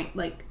some point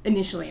like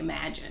initially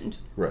imagined,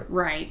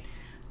 right?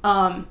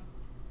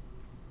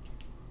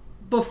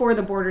 Before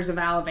the borders of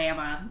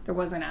Alabama, there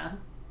wasn't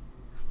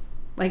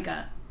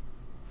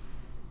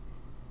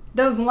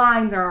those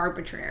lines are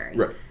arbitrary.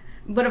 Right.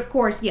 But of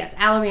course, yes,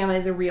 Alabama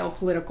is a real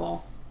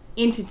political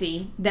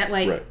entity that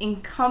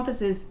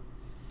encompasses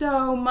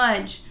so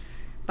much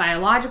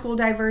biological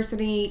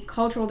diversity,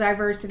 cultural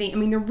diversity. I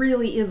mean, there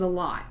really is a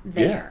lot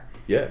there.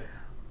 Yeah.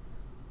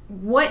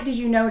 What did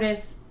you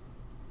notice?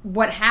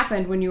 What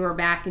happened when you were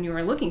back and you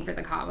were looking for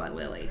the Cava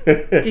lily?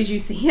 Did you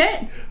see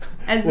it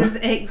as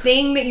this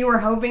thing that you were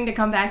hoping to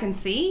come back and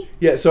see?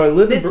 Yeah, so I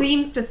live This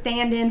seems to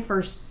stand in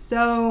for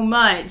so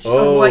much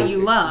of what you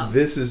love.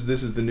 This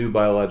is the new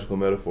biological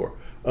metaphor.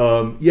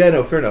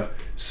 No, fair enough.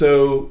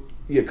 So,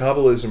 Cava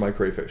lilies are my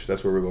crayfish.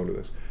 That's where we're going to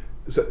this.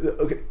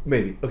 So,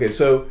 maybe.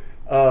 So,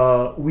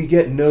 we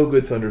get no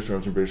good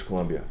thunderstorms in British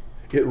Columbia.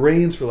 It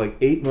rains for like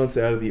 8 months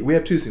out of the year. We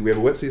have two seasons. We have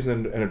a wet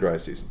season and a dry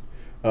season.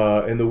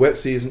 In the wet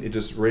season, it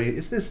just rains.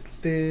 It's this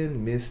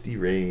thin, misty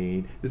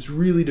rain that's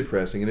really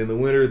depressing. And in the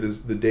winter,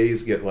 the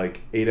days get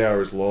like 8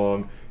 hours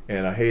long,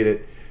 and I hate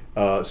it.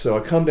 So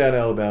I come down to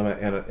Alabama,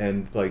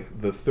 and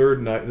like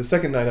the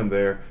second night I'm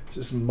there, it's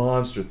this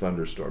monster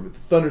thunderstorm.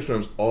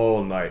 Thunderstorms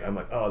all night. I'm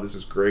like, oh, this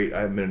is great.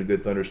 I haven't been in a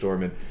good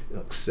thunderstorm in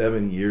like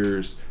 7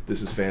 years.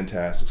 This is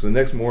fantastic. So the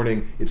next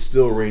morning, it's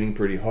still raining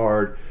pretty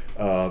hard.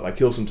 I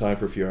kill some time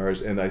for a few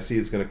hours, and I see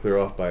it's going to clear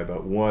off by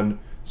about 1.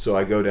 So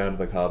I go down to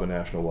the Cava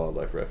National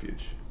Wildlife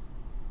Refuge,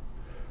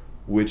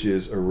 which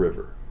is a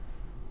river.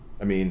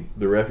 I mean,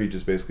 the refuge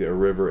is basically a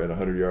river and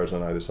 100 yards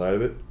on either side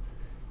of it.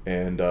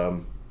 And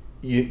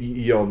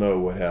y'all know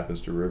what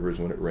happens to rivers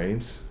when it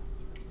rains.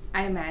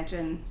 I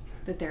imagine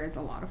that there is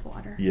a lot of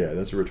water. Yeah,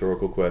 that's a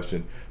rhetorical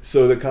question.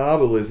 So the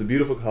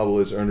beautiful Cava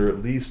lilies, are under at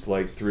least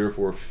like 3 or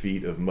 4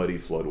 feet of muddy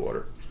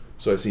floodwater.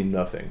 So I see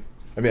nothing.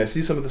 I mean, I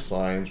see some of the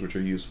signs, which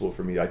are useful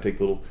for me. I take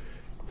little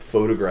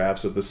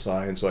photographs of the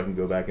sign so I can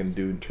go back and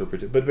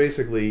interpret it. But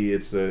basically,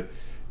 it's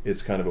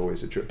kind of a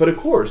wasted trip. But of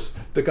course,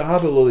 the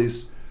Cava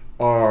lilies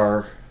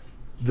are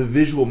the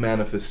visual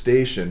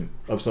manifestation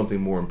of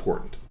something more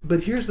important.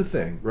 But here's the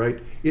thing,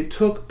 right? It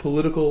took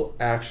political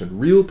action,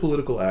 real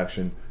political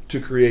action,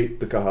 to create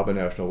the Cahaba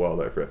National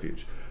Wildlife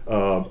Refuge.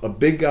 A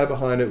big guy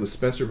behind it was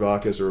Spencer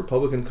Bacchus, a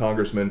Republican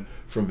congressman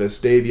from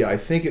Vestavia. I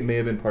think it may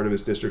have been part of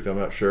his district, I'm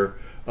not sure.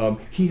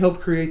 He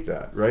helped create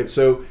that, right?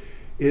 So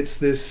it's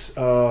this,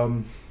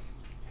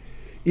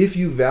 if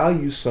you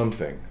value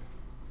something,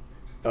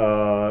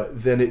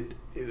 then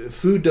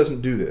food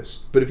doesn't do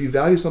this. But if you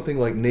value something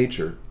like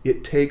nature,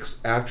 it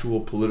takes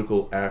actual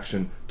political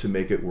action to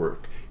make it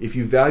work. If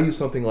you value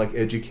something like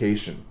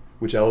education,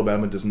 which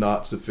Alabama does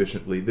not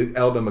sufficiently, the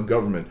Alabama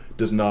government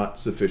does not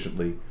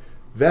sufficiently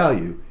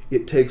value,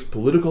 it takes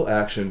political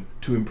action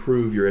to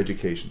improve your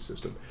education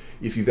system.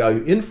 If you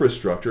value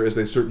infrastructure, as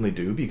they certainly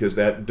do, because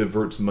that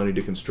diverts money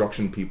to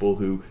construction people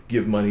who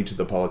give money to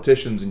the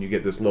politicians, and you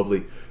get this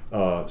lovely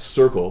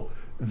circle,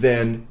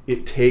 then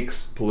it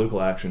takes political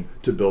action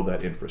to build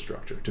that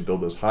infrastructure, to build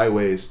those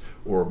highways,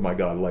 or, my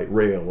God, light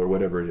rail, or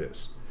whatever it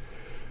is.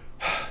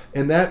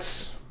 And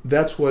that's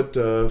what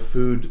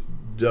food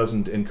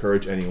doesn't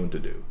encourage anyone to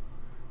do.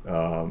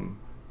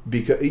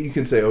 Because you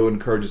can say, it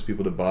encourages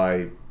people to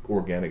buy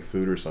organic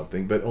food or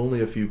something, but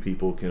only a few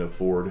people can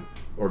afford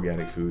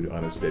organic food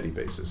on a steady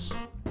basis.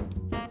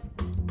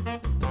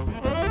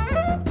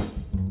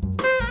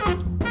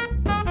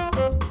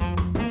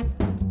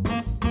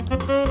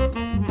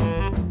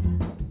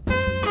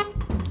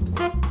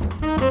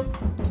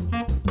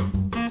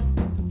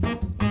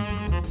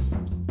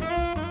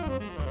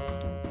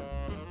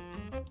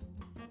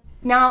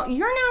 Now,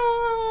 you're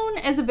known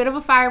as a bit of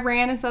a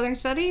firebrand in Southern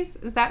Studies.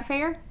 Is that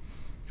fair?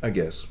 I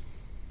guess.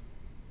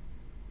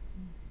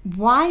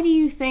 Why do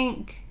you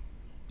think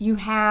you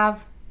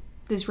have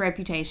this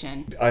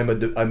reputation? I'm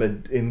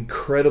an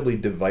incredibly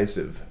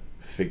divisive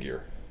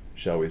figure,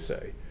 shall we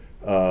say.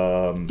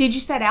 Did you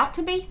set out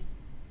to be?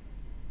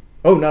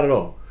 Oh, not at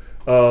all.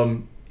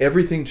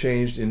 Everything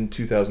changed in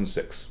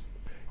 2006.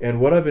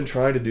 And what I've been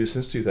trying to do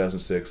since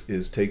 2006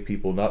 is take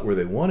people not where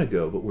they want to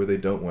go, but where they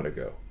don't want to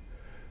go.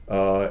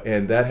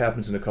 And that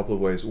happens in a couple of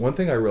ways. One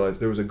thing I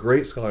realized, there was a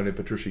great scholar named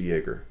Patricia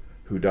Yeager,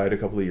 who died a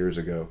couple of years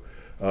ago,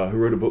 who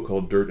wrote a book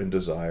called Dirt and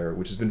Desire,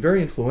 which has been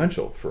very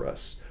influential for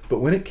us. But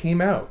when it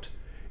came out,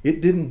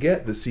 it didn't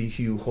get the C.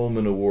 Hugh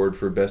Holman Award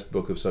for Best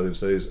Book of Southern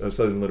Studies,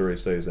 Southern Literary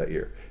Studies that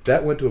year.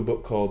 That went to a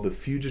book called The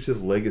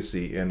Fugitive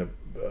Legacy and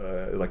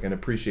like an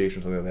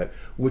appreciation, something like that,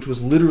 which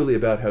was literally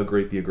about how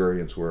great the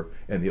agrarians were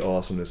and the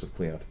awesomeness of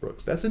Cleanth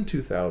Brooks. That's in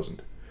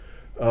 2000.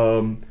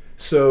 And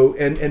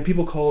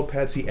people called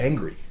Patsy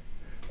angry.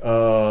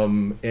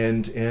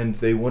 And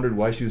they wondered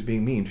why she was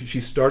being mean. She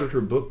started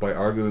her book by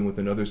arguing with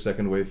another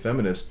second-wave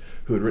feminist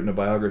who had written a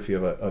biography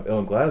of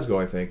Ellen Glasgow,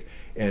 I think,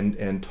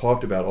 and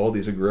talked about all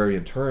these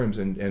agrarian terms,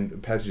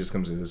 and Patsy just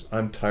comes in and says,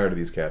 I'm tired of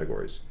these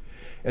categories.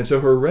 And so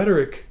her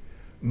rhetoric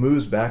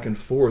moves back and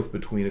forth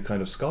between a kind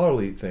of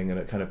scholarly thing and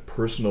a kind of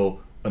personal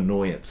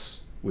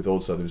annoyance with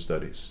old Southern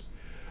Studies.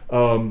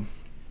 And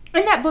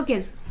that book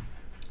is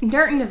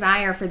Dirt and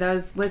Desire, for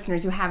those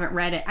listeners who haven't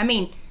read it. I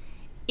mean,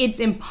 it's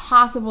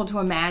impossible to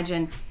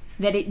imagine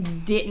that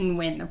it didn't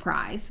win the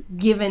prize,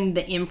 given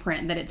the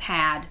imprint that it's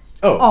had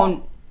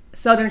on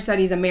Southern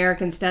Studies,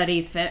 American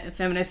Studies,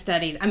 Feminist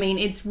Studies. I mean,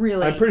 it's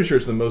really... I'm pretty sure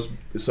it's the most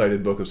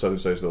cited book of Southern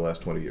Studies of the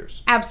last 20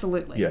 years.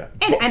 Absolutely. Yeah.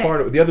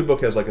 The other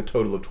book has like a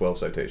total of 12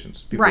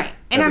 citations. People right.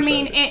 And I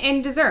mean,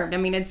 and deserved. I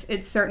mean,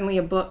 it's certainly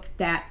a book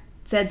that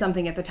said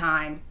something at the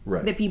time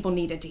that people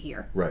needed to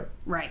hear. Right.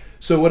 Right.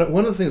 So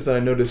one of the things that I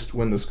noticed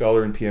when the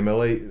scholar in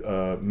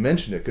PMLA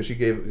mentioned it, because she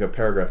gave a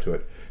paragraph to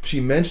it,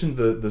 she mentioned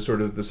the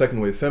sort of the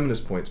second wave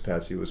feminist points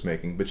Patsy was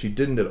making, but she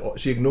didn't at all.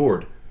 She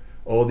ignored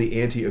all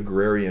the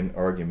anti-agrarian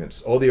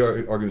arguments, all the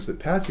arguments that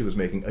Patsy was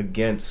making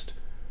against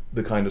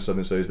the kind of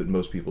Southern Studies that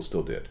most people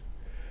still did.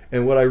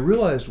 And what I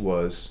realized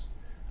was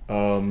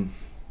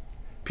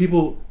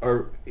people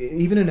are,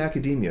 even in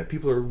academia,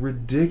 people are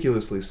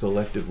ridiculously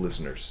selective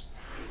listeners.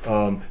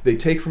 They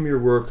take from your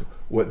work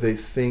what they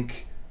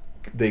think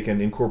they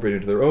can incorporate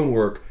into their own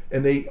work,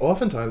 and they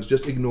oftentimes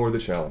just ignore the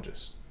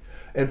challenges.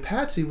 And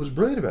Patsy was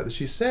brilliant about this.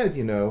 She said,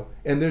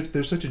 and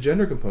there's such a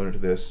gender component to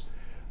this,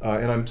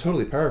 and I'm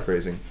totally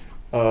paraphrasing,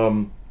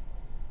 Southern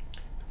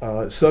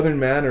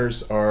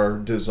manners are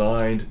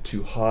designed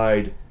to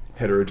hide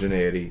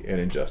heterogeneity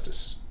and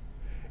injustice.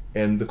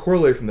 And the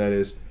corollary from that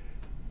is,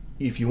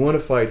 if you want to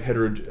fight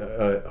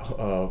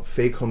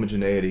fake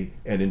homogeneity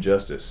and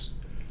injustice,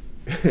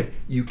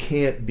 you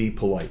can't be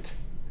polite.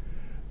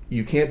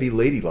 You can't be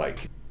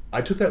ladylike.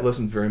 I took that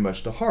lesson very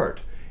much to heart.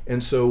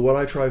 And so what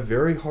I try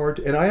very hard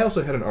and I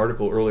also had an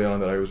article early on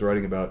that I was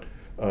writing about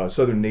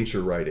Southern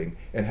nature writing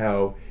and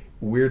how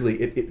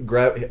weirdly it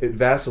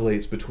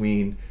vacillates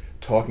between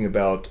talking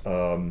about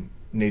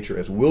nature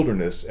as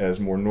wilderness, as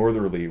more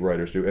northerly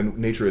writers do, and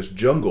nature as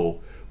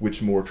jungle,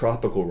 which more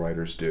tropical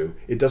writers do.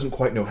 It doesn't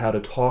quite know how to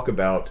talk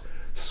about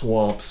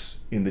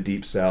swamps in the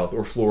deep south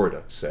or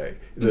Florida, say.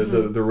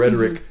 The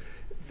rhetoric,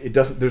 it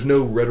doesn't. There's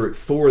no rhetoric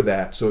for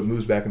that, so it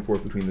moves back and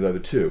forth between the other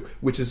two,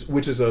 which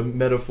is a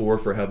metaphor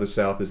for how the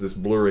South is this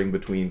blurring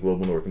between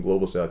global North and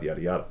global South,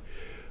 yada yada.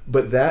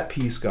 But that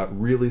piece got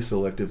really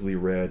selectively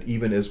read,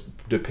 even as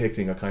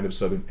depicting a kind of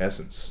Southern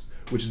essence,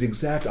 which is the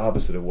exact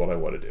opposite of what I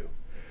want to do.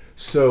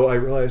 So I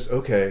realized,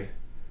 okay,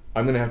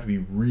 I'm going to have to be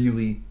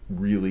really,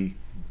 really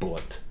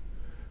blunt.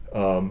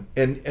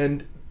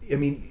 And I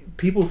mean,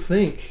 people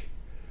think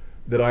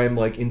that I am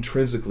like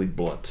intrinsically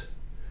blunt.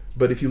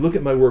 But if you look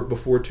at my work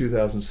before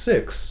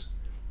 2006,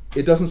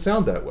 it doesn't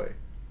sound that way,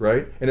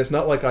 right? And it's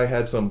not like I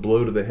had some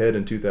blow to the head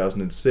in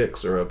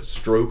 2006 or a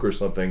stroke or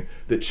something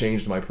that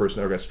changed my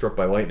personality, or got struck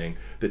by lightning,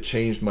 that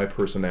changed my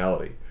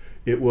personality.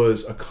 It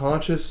was a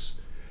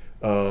conscious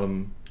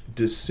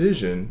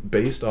decision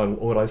based on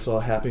what I saw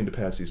happening to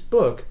Patsy's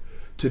book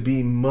to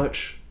be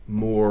much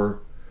more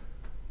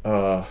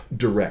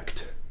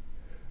direct.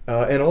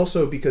 And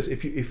also because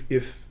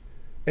if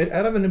and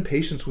out of an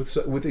impatience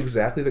with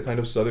exactly the kind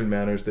of Southern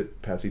manners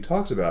that Patsy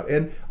talks about.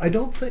 And I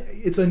don't think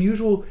it's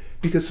unusual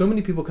because so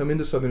many people come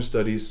into Southern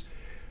studies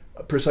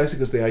precisely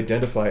because they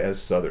identify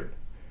as Southern.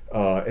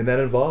 And that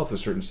involves a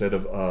certain set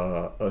of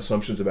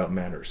assumptions about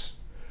manners.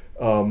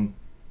 And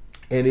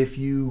if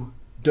you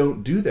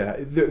don't do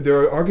that, there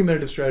are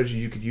argumentative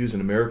strategies you could use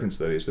in American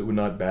studies that would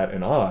not bat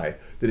an eye,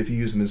 that if you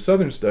use them in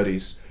Southern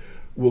studies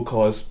will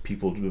cause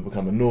people to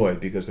become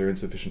annoyed because they're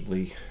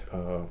insufficiently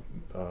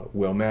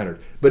well-mannered.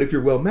 But if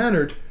you're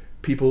well-mannered,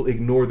 people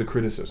ignore the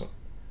criticism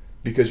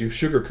because you've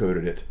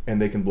sugar-coated it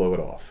and they can blow it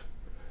off.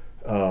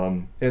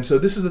 And so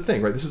this is the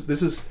thing, right?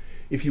 This is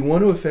if you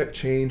want to affect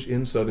change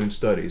in Southern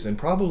studies, and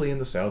probably in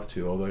the South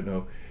too, although I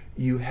know,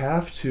 you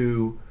have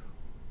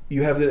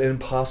an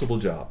impossible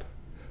job.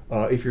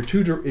 If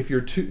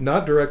you're too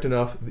not direct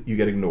enough, you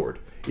get ignored.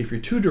 If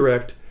you're too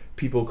direct,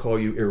 people call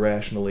you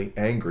irrationally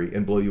angry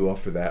and blow you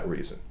off for that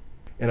reason.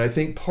 And I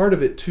think part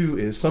of it too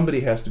is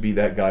somebody has to be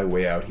that guy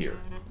way out here.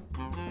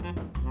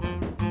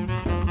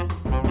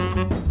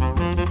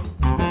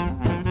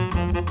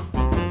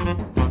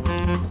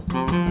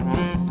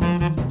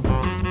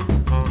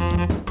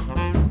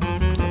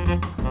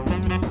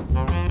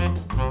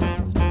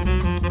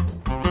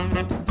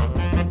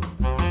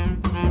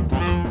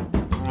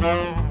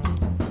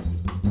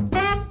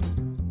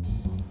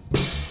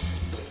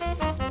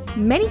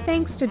 Many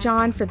thanks to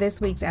John for this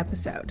week's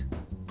episode.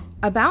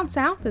 About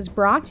South is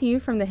brought to you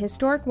from the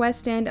historic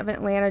West End of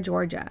Atlanta,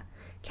 Georgia.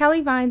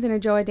 Kelly Vines and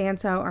Ajoa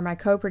Danso are my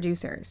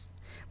co-producers.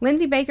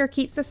 Lindsay Baker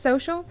keeps us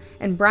social,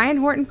 and Brian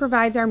Horton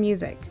provides our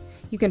music.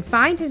 You can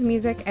find his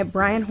music at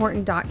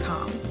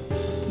brianhorton.com.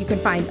 You can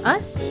find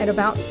us at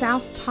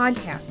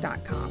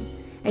aboutsouthpodcast.com.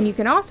 And you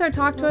can also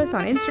talk to us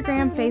on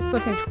Instagram,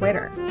 Facebook, and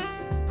Twitter.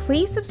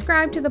 Please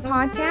subscribe to the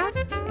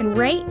podcast and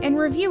rate and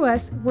review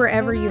us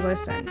wherever you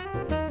listen.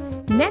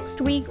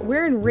 Next week,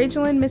 we're in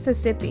Ridgeland,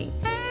 Mississippi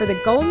for the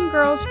Golden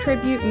Girls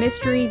Tribute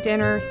Mystery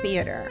Dinner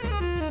Theater.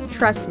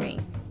 Trust me,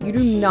 you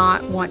do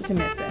not want to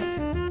miss it.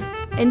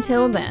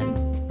 Until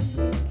then.